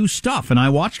 This is new stuff, and I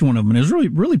watched one of them, and it was really,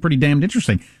 really pretty damned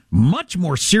interesting. Much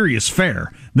more serious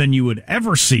fare than you would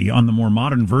ever see on the more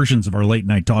modern versions of our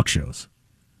late-night talk shows.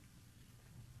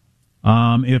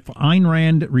 If Ayn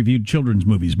Rand reviewed children's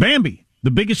movies. Bambi, the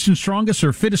biggest and strongest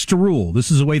or fittest to rule. This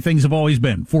is the way things have always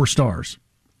been. 4 stars.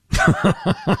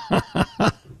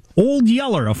 Old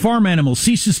Yeller, a farm animal,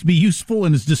 ceases to be useful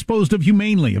and is disposed of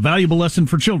humanely. A valuable lesson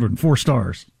for children. 4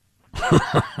 stars.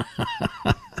 I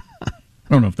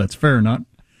don't know if that's fair or not.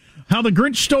 How the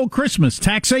Grinch Stole Christmas.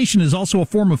 Taxation is also a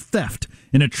form of theft.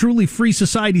 In a truly free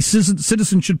society,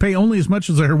 citizens should pay only as much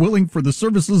as they are willing for the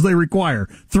services they require.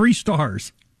 3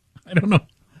 stars. I don't know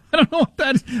what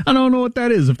that is. I don't know what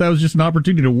that is. If that was just an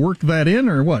opportunity to work that in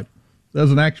or what. That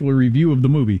was an actual review of the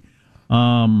movie.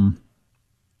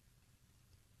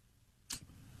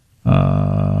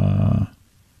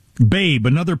 Babe,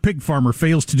 another pig farmer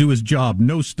fails to do his job.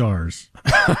 No stars.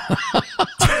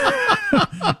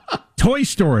 Toy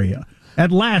Story,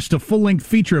 at last a full-length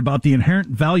feature about the inherent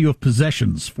value of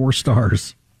possessions. 4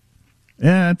 stars.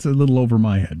 Yeah, it's a little over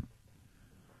my head.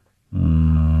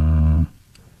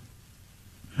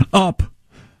 Up.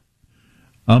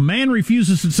 A man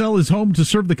refuses to sell his home to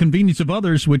serve the convenience of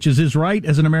others, which is his right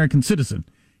as an American citizen.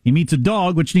 He meets a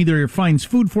dog which neither finds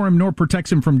food for him nor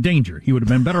protects him from danger. He would have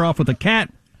been better off with a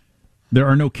cat. There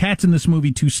are no cats in this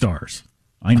movie. 2 stars.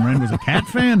 Ayn Rand was a cat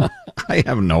fan? I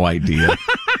have no idea.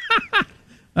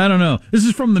 I don't know. This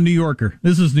is from the New Yorker.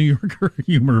 This is New Yorker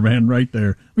humor, man, right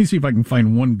there. Let me see if I can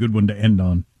find one good one to end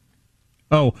on.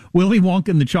 Oh, Willy Wonka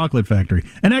and the Chocolate Factory.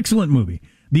 An excellent movie.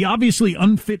 The obviously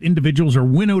unfit individuals are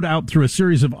winnowed out through a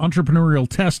series of entrepreneurial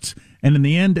tests, and in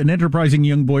the end, an enterprising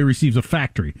young boy receives a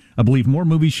factory. I believe more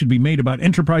movies should be made about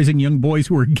enterprising young boys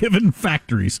who are given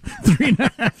factories.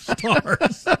 3.5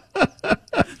 stars.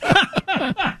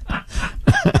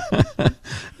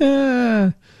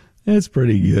 That's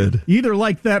pretty good. You either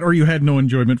like that or you had no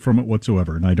enjoyment from it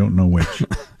whatsoever, and I don't know which.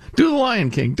 Do the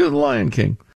Lion King. Do the Lion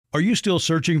King. Are you still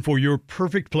searching for your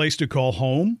perfect place to call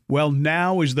home? Well,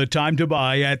 now is the time to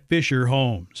buy at Fisher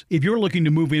Homes. If you're looking to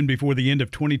move in before the end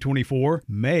of 2024,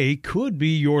 May could be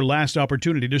your last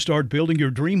opportunity to start building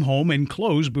your dream home and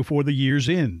close before the year's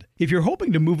end. If you're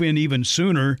hoping to move in even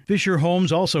sooner, Fisher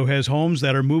Homes also has homes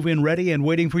that are move-in ready and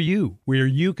waiting for you, where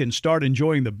you can start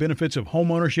enjoying the benefits of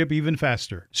homeownership even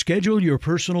faster. Schedule your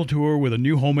personal tour with a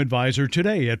new home advisor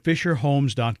today at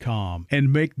FisherHomes.com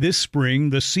and make this spring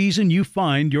the season you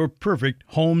find your perfect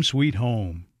home sweet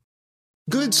home.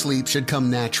 Good sleep should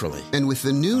come naturally, and with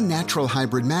the new Natural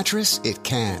Hybrid mattress, it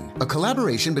can. A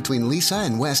collaboration between Lisa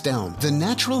and West Elm, the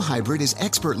Natural Hybrid is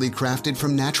expertly crafted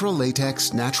from natural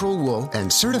latex, natural wool,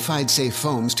 and certified safe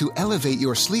foams to elevate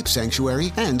your sleep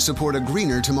sanctuary and support a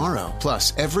greener tomorrow.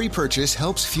 Plus, every purchase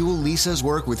helps fuel Lisa's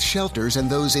work with shelters and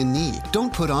those in need.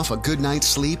 Don't put off a good night's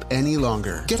sleep any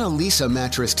longer. Get a Lisa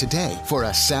mattress today for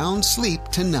a sound sleep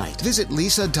tonight. Visit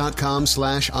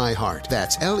lisa.com/iHeart.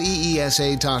 That's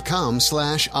LEESA.com/iHeart.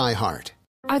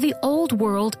 Are the old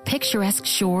world, picturesque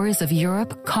shores of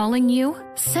Europe calling you?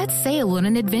 Set sail on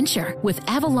an adventure with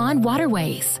Avalon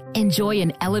Waterways. Enjoy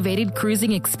an elevated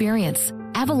cruising experience,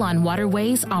 Avalon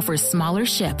Waterways offers smaller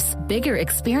ships, bigger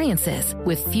experiences,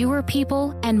 with fewer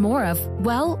people and more of,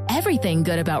 well, everything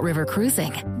good about river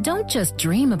cruising. Don't just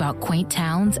dream about quaint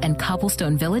towns and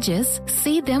cobblestone villages.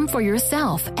 See them for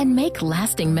yourself and make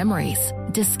lasting memories.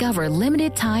 Discover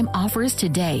limited time offers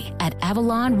today at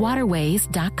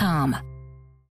AvalonWaterways.com.